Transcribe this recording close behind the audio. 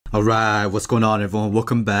All right, what's going on, everyone?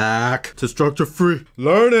 Welcome back to Structure Free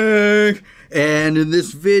Learning. And in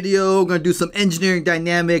this video, I'm gonna do some engineering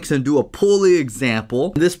dynamics and do a Pulley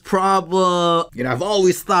example. This problem, I've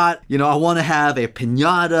always thought, I wanna have a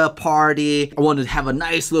piñata party. I wanna have a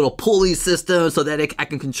nice little pulley system so that I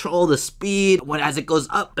can control the speed as it goes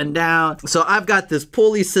up and down. So I've got this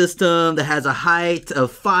pulley system that has a height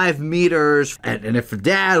of 5 meters. And if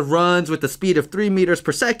dad runs with the speed of 3 meters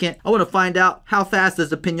per second, I wanna find out how fast does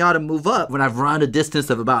the piñata move up when I've run a distance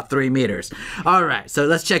of about 3 meters. All right, so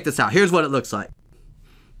let's check this out. Here's what it looks like.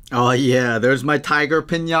 Oh yeah, there's my tiger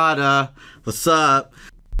piñata. What's up?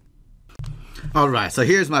 All right, so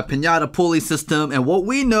here's my piñata pulley system, and what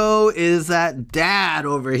we know is that dad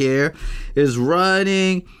over here is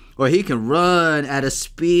running, or he can run at a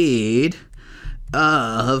speed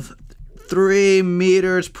of 3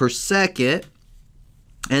 meters per second,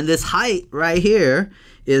 and this height right here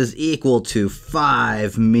is equal to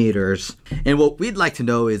 5 meters. And what we'd like to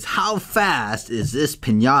know is how fast is this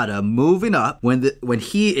piñata moving up when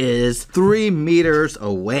he is 3 meters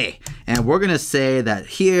away. And we're gonna say that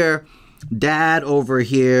here, dad over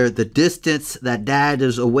here, the distance that dad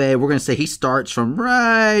is away, we're gonna say he starts from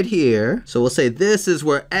right here. So we'll say this is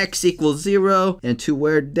where x equals 0, and to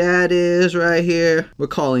where dad is right here, we're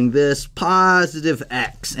calling this positive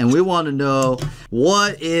x. And we want to know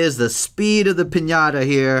what is the speed of the piñata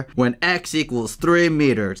here when x equals 3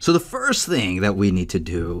 meters. So the first thing that we need to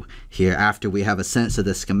do here after we have a sense of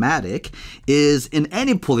the schematic is, in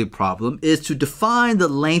any pulley problem, is to define the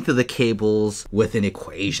length of the cables with an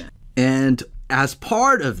equation. And as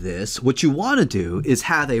part of this, what you want to do is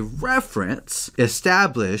have a reference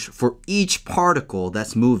established for each particle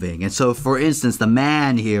that's moving. And so, for instance, the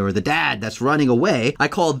man here, or the dad that's running away, I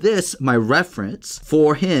call this my reference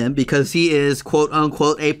for him because he is, quote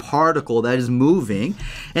unquote, a particle that is moving.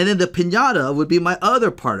 And then the piñata would be my other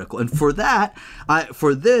particle. And for that,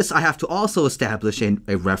 for this, I have to also establish a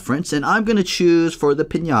reference. And I'm going to choose for the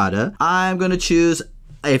piñata, I'm going to choose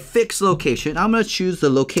a fixed location. I'm going to choose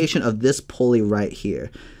the location of this pulley right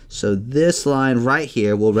here. So this line right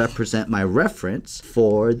here will represent my reference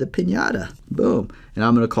for the piñata. Boom. And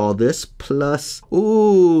I'm going to call this plus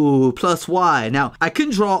y. Now, I can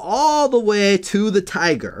draw all the way to the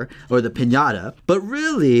tiger, or the piñata, but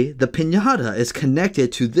really the piñata is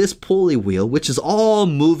connected to this pulley wheel, which is all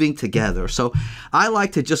moving together. So I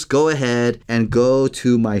like to just go ahead and go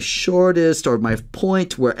to my shortest, or my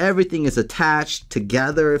point where everything is attached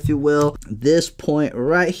together, if you will. This point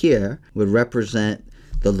right here would represent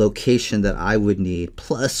the location that I would need,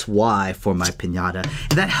 plus y for my piñata.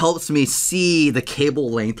 And that helps me see the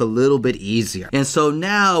cable length a little bit easier. And so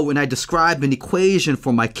now when I describe an equation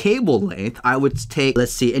for my cable length, I would take,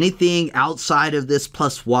 let's see, anything outside of this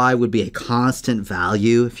plus y would be a constant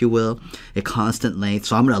value, if you will, a constant length.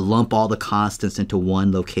 So I'm gonna lump all the constants into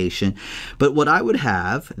one location. But what I would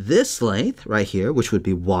have, this length right here, which would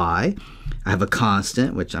be y, I have a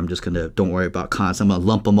constant, which I'm just gonna, don't worry about constants, I'm gonna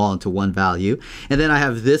lump them all into one value. And then I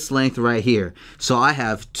have this length right here. So I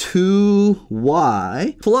have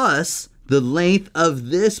 2y plus the length of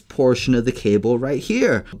this portion of the cable right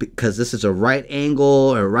here. Because this is a right angle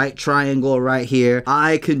or right triangle right here,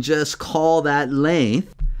 I can just call that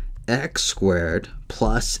length x squared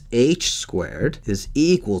plus h squared is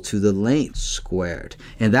equal to the length squared.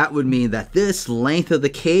 And that would mean that this length of the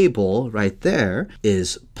cable right there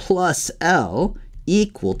is plus L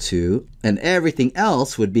equal to, and everything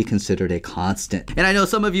else would be considered a constant. And I know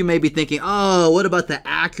some of you may be thinking, oh, what about the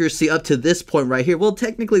accuracy up to this point right here? Well,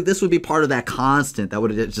 technically this would be part of that constant that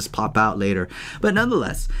would just pop out later. But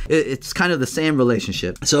nonetheless, it's kind of the same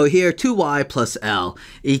relationship. So here, 2y plus L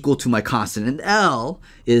equal to my constant. And L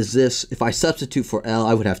is this, if I substitute for L,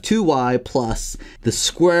 I would have 2y plus the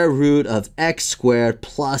square root of x squared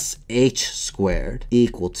plus h squared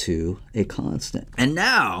equal to a constant. And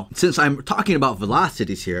now, since I'm talking about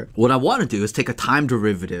velocities here, what I want to do is take a time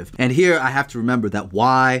derivative. And here I have to remember that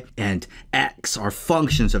y and x are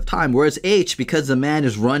functions of time, whereas h, because the man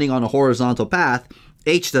is running on a horizontal path,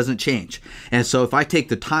 h doesn't change. And so if I take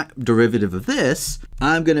the time derivative of this,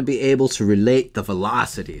 I'm going to be able to relate the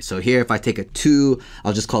velocity. So here, if I take a 2,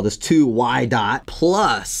 I'll just call this 2y dot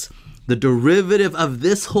plus the derivative of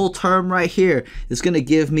this whole term right here is going to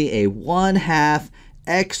give me a 1/2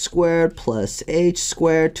 x squared plus h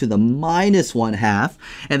squared to the minus 1/2.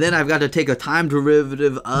 And then I've got to take a time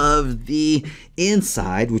derivative of the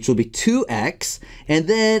inside, which will be 2x, and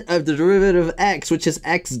then of the derivative of x, which is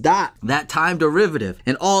x dot, that time derivative.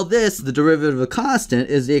 And all this, the derivative of a constant,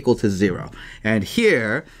 is equal to 0. And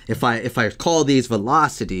here, if I call these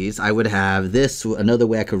velocities, I would have this. Another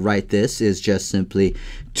way I could write this is just simply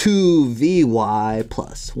 2vy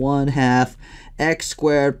plus 1/2 x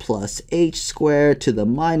squared plus h squared to the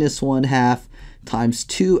minus 1/2 times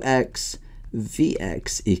 2x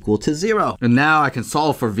vx equal to 0. And now I can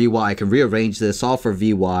solve for vy. I can rearrange this, solve for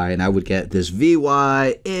vy, and I would get this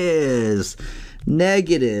vy is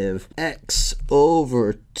negative x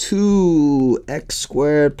over 2x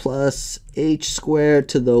squared plus h squared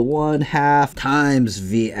to the 1/2 times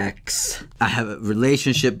vx. I have a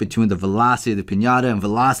relationship between the velocity of the piñata and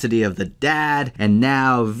velocity of the dad. And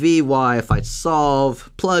now vy, if I solve,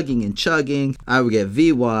 plugging and chugging, I would get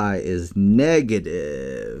vy is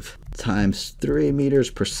negative times 3 meters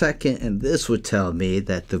per second, and this would tell me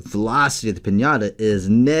that the velocity of the piñata is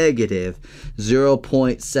negative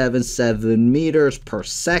 0.77 meters per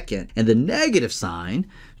second. And the negative sign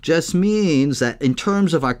just means that in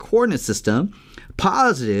terms of our coordinate system,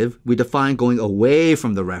 positive, we define going away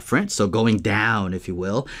from the reference, so going down, if you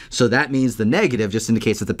will. So that means the negative just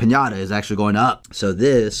indicates that the piñata is actually going up. So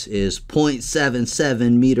this is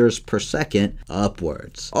 0.77 meters per second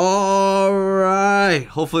upwards. All right.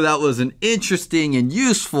 Hopefully that was an interesting and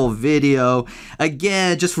useful video.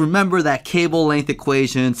 Again, just remember that cable length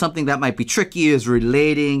equation. Something that might be tricky is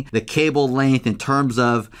relating the cable length in terms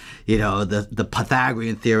of, you know, the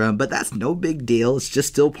Pythagorean theorem, but that's no big deal. It's just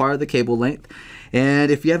still part of the cable length.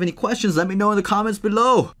 And if you have any questions, let me know in the comments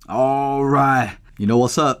below. All right. You know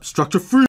what's up. Structure free.